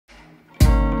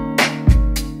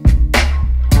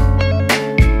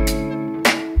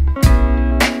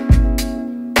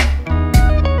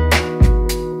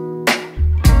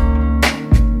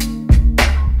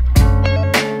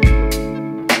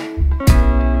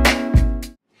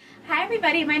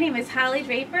everybody, my name is Holly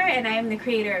Draper and I am the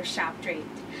creator of Shop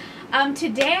Draped.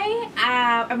 Today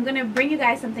I'm going to bring you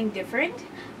guys something different.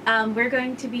 We're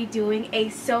going to be doing a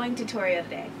sewing tutorial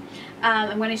today.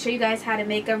 I'm going to show you guys how to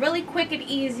make a really quick and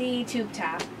easy tube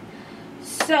top.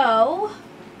 So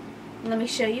let me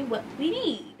show you what we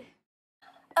need.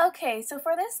 Okay, so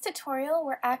for this tutorial,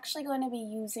 we're actually going to be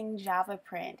using Java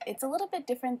print. It's a little bit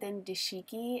different than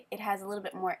Dashiki. It has a little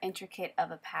bit more intricate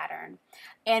of a pattern.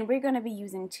 And we're going to be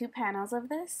using 2 panels of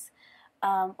this.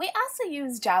 We also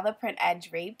use Java print at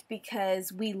Draped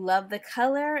because we love the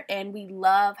color and we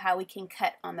love how we can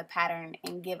cut on the pattern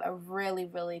and give a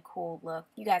really cool look.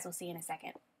 You guys will see in a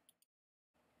second.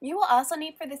 You will also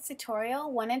need for this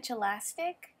tutorial 1-inch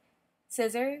elastic,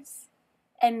 scissors,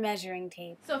 and measuring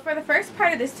tape. So for the first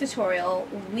part of this tutorial,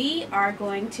 we are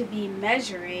going to be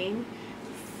measuring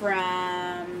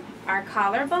from our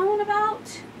collarbone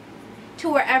about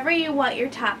to wherever you want your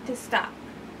top to stop.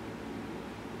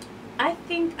 I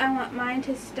think I want mine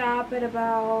to stop at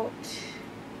about,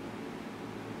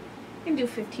 you can do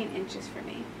 15 inches for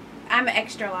me. I'm an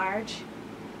extra large,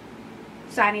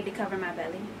 so I need to cover my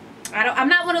belly. I'm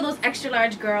not one of those extra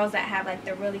large girls that have like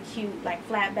the really cute like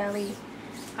flat belly.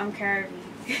 I'm curvy.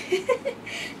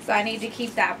 So I need to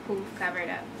keep that poof covered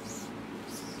up.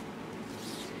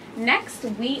 Next,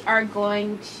 we are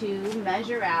going to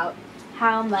measure out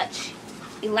how much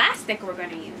elastic we're going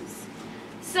to use.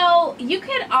 So you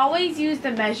can always use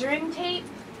the measuring tape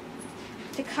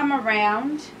to come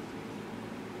around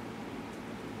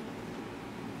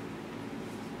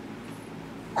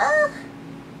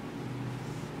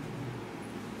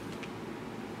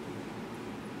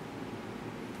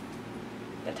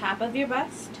the top of your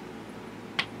bust.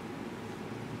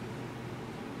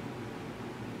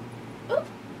 Oop.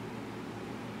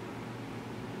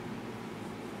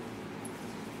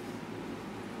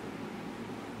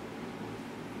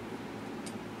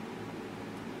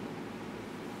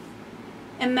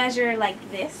 And measure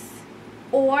like this.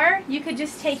 Or you could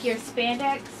just take your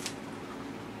spandex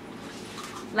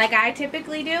like I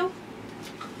typically do.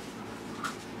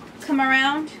 Come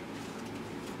around.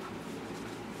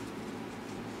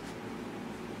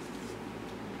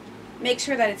 Make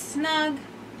sure that it's snug.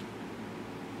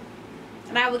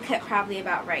 And I would cut probably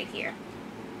about right here.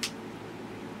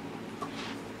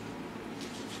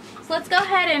 So let's go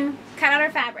ahead and cut out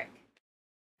our fabric.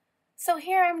 So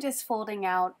here I'm just folding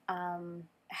out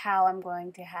how I'm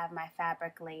going to have my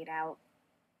fabric laid out.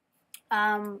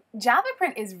 Java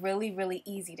print is really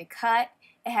easy to cut.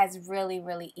 It has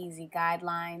really easy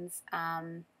guidelines.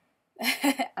 I'm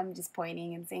just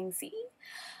pointing and saying see.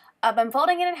 I'm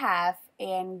folding it in half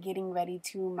and getting ready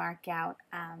to mark out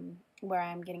where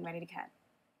I'm getting ready to cut.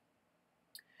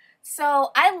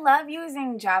 So I love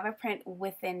using Java print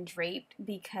within Draped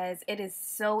because it is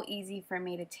so easy for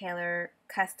me to tailor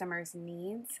customers'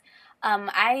 needs.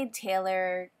 I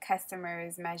tailor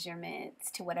customers' measurements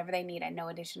to whatever they need at no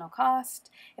additional cost.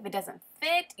 If it doesn't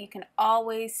fit, you can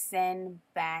always send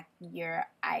back your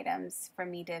items for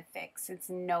me to fix. It's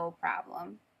no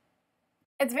problem.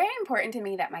 It's very important to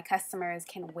me that my customers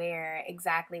can wear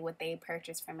exactly what they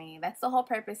purchase from me. That's the whole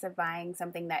purpose of buying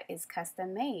something that is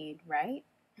custom made, right?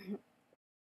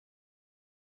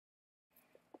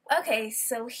 Okay,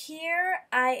 so here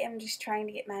I am just trying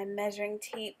to get my measuring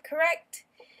tape correct.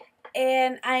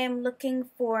 And I am looking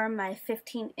for my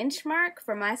 15-inch mark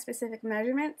for my specific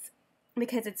measurements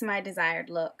because it's my desired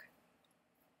look.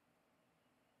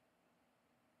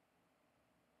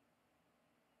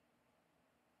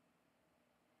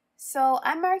 So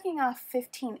I'm marking off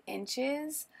 15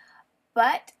 inches,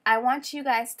 but I want you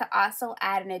guys to also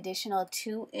add an additional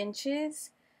 2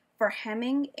 inches for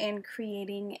hemming and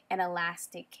creating an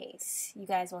elastic case. You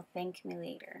guys will thank me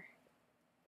later.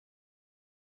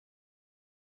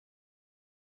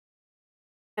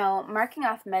 Now, marking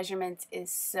off measurements is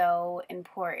so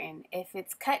important. If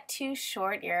it's cut too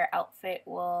short, your outfit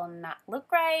will not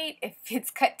look right. If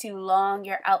it's cut too long,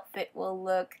 your outfit will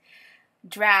look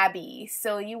drabby.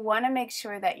 So you want to make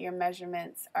sure that your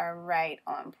measurements are right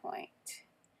on point.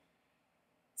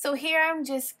 So here I'm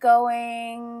just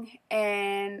going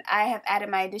and I have added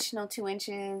my additional 2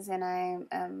 inches and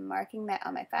I'm marking that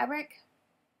on my fabric.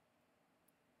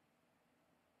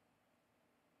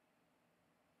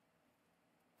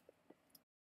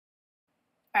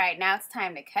 Alright, now it's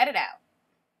time to cut it out.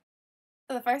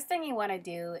 So the first thing you want to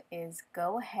do is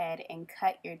go ahead and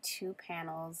cut your 2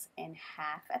 panels in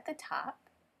half at the top.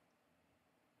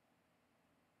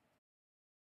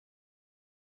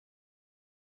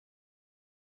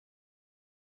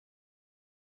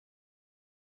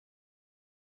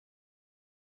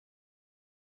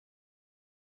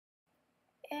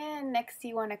 and next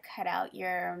you want to cut out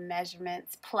your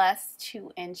measurements plus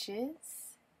 2 inches.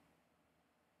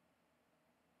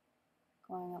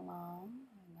 Going along,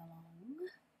 going along.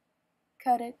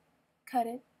 Cut it, cut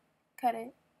it, cut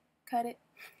it, cut it.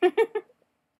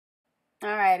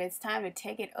 Alright, it's time to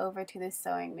take it over to the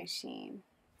sewing machine.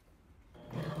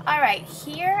 Alright,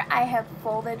 here I have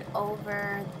folded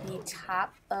over the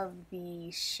top of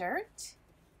the shirt,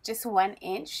 just 1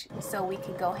 inch, so we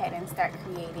can go ahead and start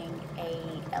creating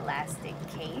a elastic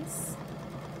case.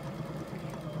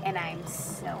 And I'm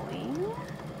sewing.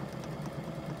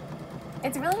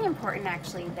 It's really important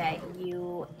actually that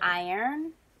you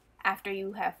iron after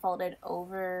you have folded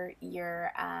over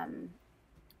your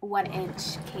 1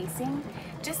 inch casing,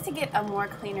 just to get a more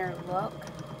cleaner look.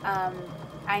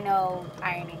 I know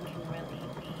ironing can really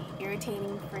be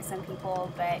irritating for some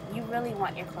people, but you really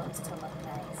want your clothes to look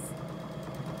nice.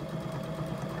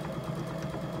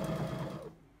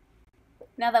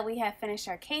 Now that we have finished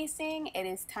our casing, it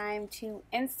is time to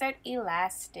insert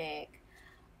elastic.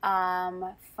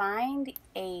 Find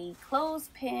a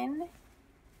clothespin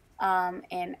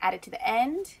and add it to the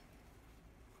end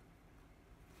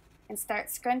and start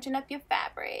scrunching up your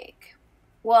fabric.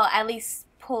 Well, at least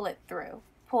pull it through.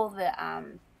 Pull the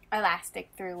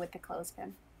elastic through with the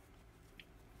clothespin.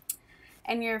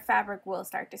 And your fabric will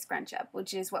start to scrunch up,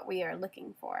 which is what we are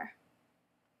looking for.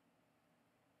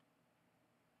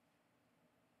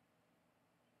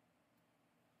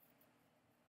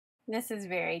 This is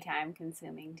very time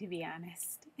consuming, to be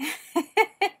honest.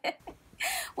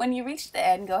 When you reach the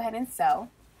end, go ahead and sew.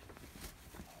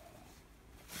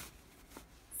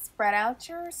 Spread out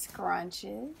your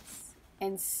scrunches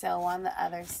and sew on the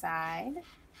other side.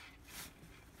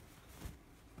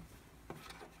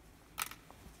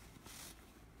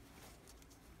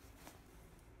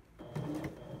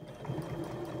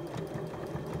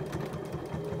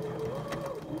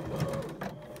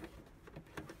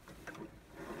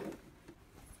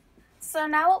 So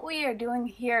now what we are doing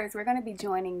here is we're going to be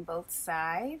joining both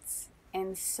sides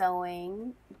and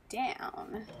sewing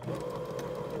down.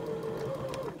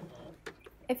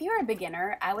 If you're a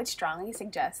beginner, I would strongly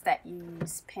suggest that you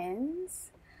use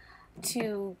pins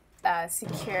to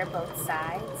secure both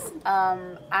sides.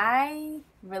 I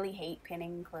really hate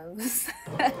pinning clothes.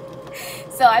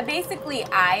 So I basically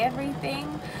eye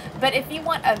everything, but if you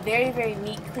want a very, very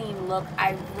neat, clean look,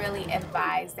 I really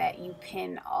advise that you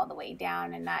pin all the way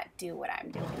down and not do what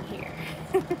I'm doing here.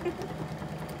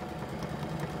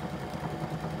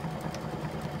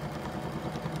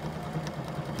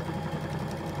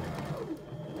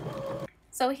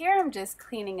 So here I'm just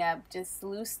cleaning up just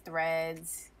loose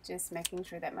threads, just making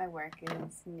sure that my work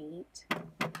is neat.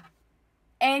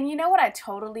 And you know what I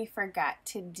totally forgot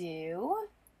to do?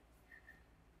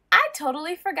 I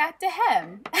totally forgot to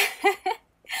hem.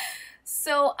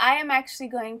 So I am actually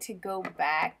going to go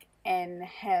back and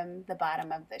hem the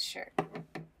bottom of the shirt.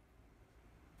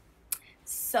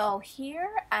 So here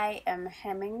I am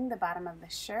hemming the bottom of the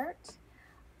shirt.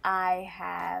 I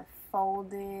have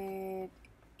folded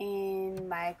in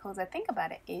my clothes, I think about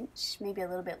 1 inch, maybe a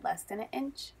little bit less than 1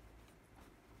 inch.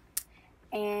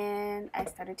 And I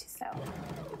started to sew.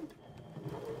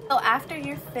 So after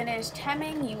you're finished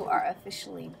hemming, you are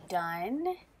officially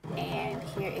done. And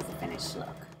here is the finished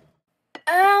look.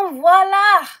 And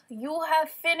voila! You have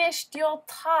finished your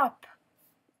top.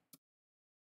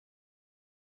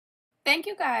 Thank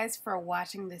you guys for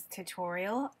watching this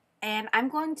tutorial. And I'm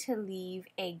going to leave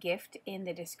a gift in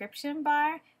the description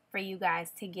bar for you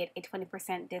guys to get a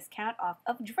 20% discount off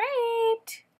of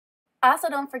Draped. Also,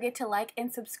 don't forget to like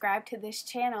and subscribe to this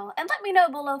channel, and let me know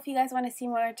below if you guys want to see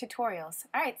more tutorials.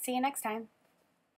 Alright, see you next time.